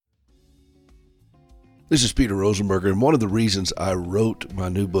This is Peter Rosenberger, and one of the reasons I wrote my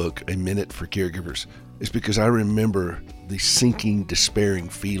new book, A Minute for Caregivers, is because I remember the sinking, despairing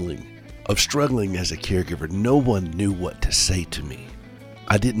feeling of struggling as a caregiver. No one knew what to say to me.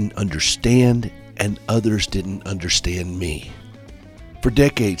 I didn't understand, and others didn't understand me. For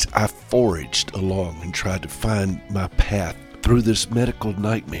decades, I foraged along and tried to find my path through this medical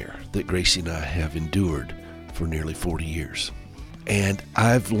nightmare that Gracie and I have endured for nearly 40 years. And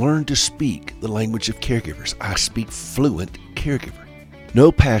I've learned to speak the language of caregivers. I speak fluent caregiver.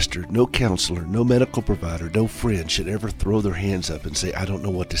 No pastor, no counselor, no medical provider, no friend should ever throw their hands up and say, I don't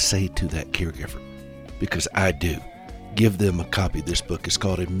know what to say to that caregiver. Because I do. Give them a copy of this book. It's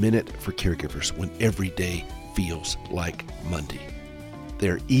called A Minute for Caregivers, When Every Day Feels Like Monday.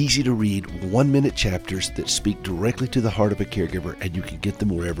 They're easy to read, 1-minute chapters that speak directly to the heart of a caregiver, and you can get them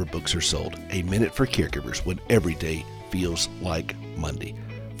wherever books are sold. A Minute for Caregivers, When Every Day Feels Like Monday.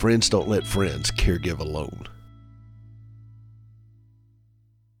 Friends don't let friends caregive alone.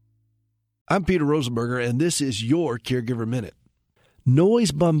 I'm Peter Rosenberger, and this is your Caregiver Minute.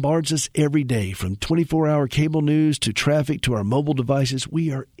 Noise bombards us every day, from 24-hour cable news to traffic to our mobile devices.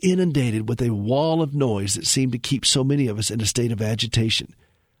 We are inundated with a wall of noise that seems to keep so many of us in a state of agitation.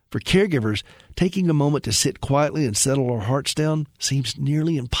 For caregivers, taking a moment to sit quietly and settle our hearts down seems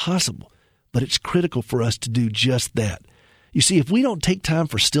nearly impossible. But it's critical for us to do just that. You see, if we don't take time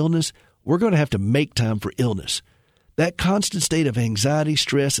for stillness, we're going to have to make time for illness. That constant state of anxiety,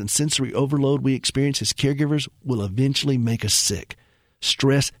 stress, and sensory overload we experience as caregivers will eventually make us sick.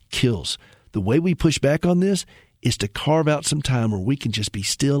 Stress kills. The way we push back on this is to carve out some time where we can just be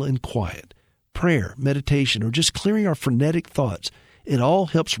still and quiet. Prayer, meditation, or just clearing our frenetic thoughts. It all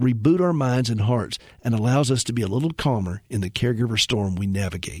helps reboot our minds and hearts and allows us to be a little calmer in the caregiver storm we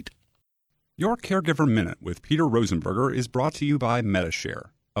navigate. Your Caregiver Minute with Peter Rosenberger is brought to you by Medishare,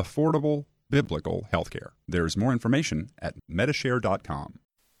 affordable biblical healthcare. There's more information at Medishare.com.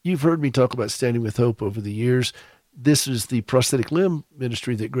 You've heard me talk about Standing with Hope over the years. This is the prosthetic limb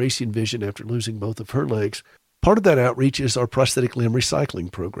ministry that Gracie envisioned after losing both of her legs. Part of that outreach is our prosthetic limb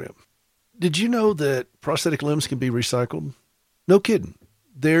recycling program. Did you know that prosthetic limbs can be recycled? No kidding.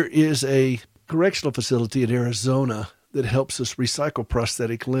 There is a correctional facility in Arizona that helps us recycle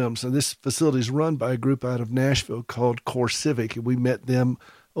prosthetic limbs. And this facility is run by a group out of Nashville called CoreCivic. And we met them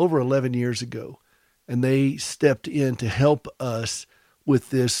over 11 years ago. And they stepped in to help us with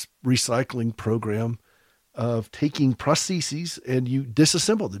this recycling program of taking prostheses and you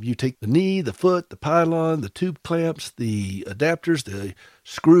disassemble them. You take the knee, the foot, the pylon, the tube clamps, the adapters, the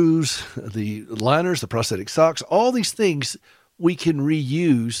screws, the liners, the prosthetic socks, all these things we can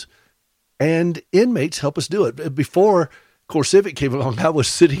reuse, and inmates help us do it. Before CoreCivic came along, I was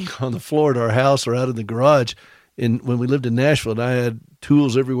sitting on the floor at our house or out in the garage when we lived in Nashville, and I had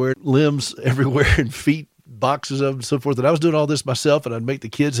tools everywhere, limbs everywhere, and feet, boxes of them and so forth. And I was doing all this myself, and I'd make the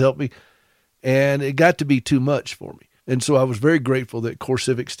kids help me. And it got to be too much for me. And so I was very grateful that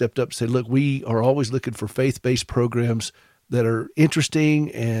CoreCivic stepped up and said, look, we are always looking for faith-based programs that are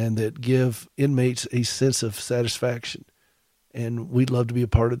interesting and that give inmates a sense of satisfaction. And we'd love to be a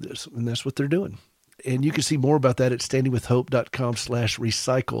part of this. And that's what they're doing. And you can see more about that at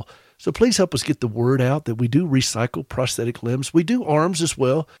standingwithhope.com/recycle. So please help us get the word out that we do recycle prosthetic limbs. We do arms as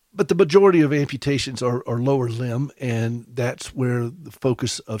well, but the majority of amputations are lower limb, and that's where the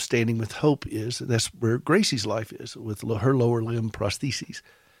focus of Standing with Hope is. And that's where Gracie's life is, with her lower limb prostheses.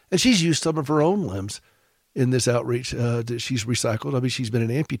 And she's used some of her own limbs in this outreach that she's recycled. I mean, she's been an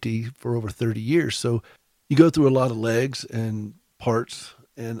amputee for over 30 years. So you go through a lot of legs and parts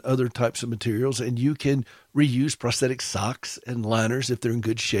and other types of materials, and you can reuse prosthetic socks and liners if they're in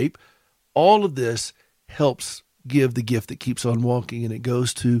good shape. All of this helps give the gift that keeps on walking, and it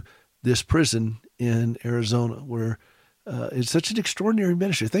goes to this prison in Arizona where it's such an extraordinary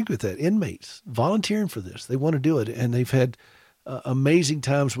ministry. Think with that, inmates volunteering for this. They want to do it, and they've had amazing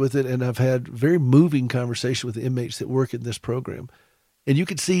times with it, and I've had very moving conversation with the inmates that work in this program. And you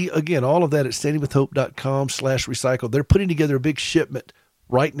can see, again, all of that at standingwithhope.com/recycle. They're putting together a big shipment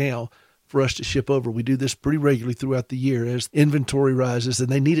right now for us to ship over. We do this pretty regularly throughout the year as inventory rises, and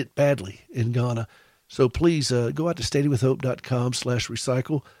they need it badly in Ghana. So please go out to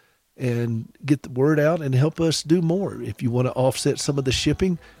standingwithhope.com/recycle and get the word out and help us do more. If you want to offset some of the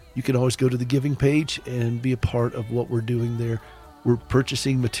shipping, you can always go to the giving page and be a part of what we're doing there. We're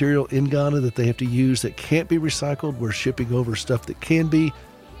purchasing material in Ghana that they have to use that can't be recycled. We're shipping over stuff that can be,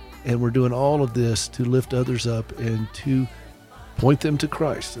 and we're doing all of this to lift others up and to point them to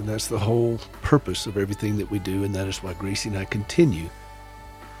Christ. And that's the whole purpose of everything that we do, and that is why Gracie and I continue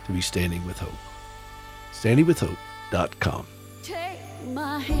to be Standing with Hope. Standingwithhope.com. Take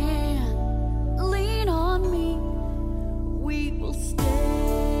my hand.